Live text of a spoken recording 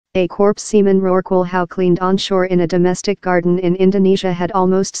A corpse Semen Rorqual how cleaned onshore in a domestic garden in Indonesia had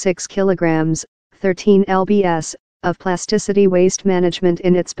almost 6 kilograms, 13 lbs, of plasticity waste management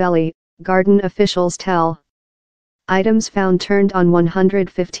in its belly, garden officials tell. Items found turned on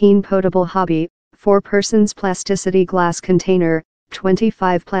 115 potable hobby, 4 persons plasticity glass container,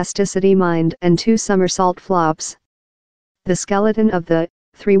 25 plasticity mind and 2 somersault flops. The skeleton of the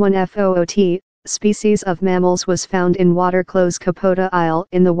 31foot species of mammals was found in water-close Kapota Isle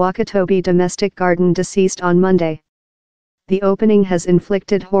in the Wakatobi domestic garden deceased on Monday. The opening has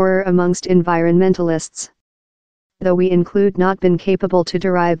inflicted horror amongst environmentalists. Though we include not been capable to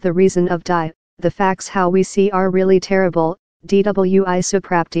derive the reason of die, the facts how we see are really terrible. DWI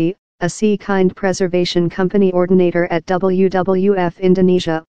Suprapti, a sea kind preservation company ordinator at WWF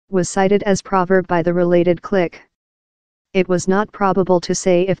Indonesia, was cited as proverb by the related clique. It was not probable to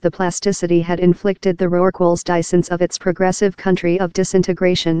say if the plasticity had inflicted the Rorqual's die since of its progressive country of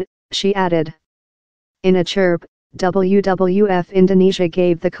disintegration, she added. In a chirp, WWF Indonesia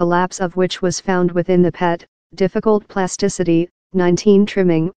gave the collapse of which was found within the pet, difficult plasticity, 19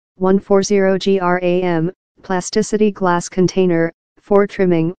 trimming, 140 gram, plasticity glass container, 4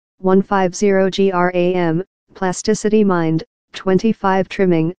 trimming, 150 gram, plasticity mind, 25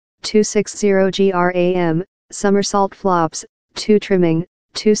 trimming, 260 gram, somersault flops, 2 trimming,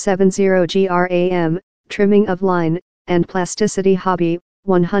 270 gram, trimming of line, and plasticity hobby,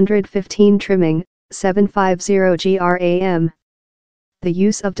 115 trimming, 750 gram. The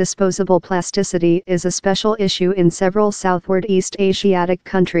use of disposable plasticity is a special issue in several southward East Asiatic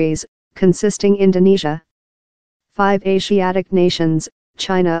countries, consisting Indonesia. 5 Asiatic nations,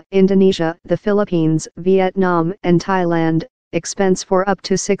 China, Indonesia, the Philippines, Vietnam, and Thailand, expense for up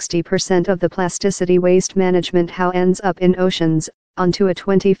to 60% of the plasticity waste management how ends up in oceans, onto a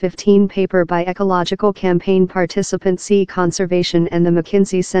 2015 paper by ecological campaign participant Sea Conservation and the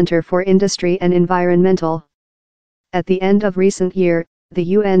McKinsey Center for Industry and Environmental. At the end of recent year, the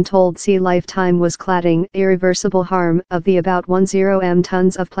UN told sea lifetime was cladding irreversible harm of the about 10 m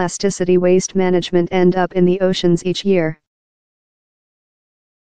tons of plasticity waste management end up in the oceans each year.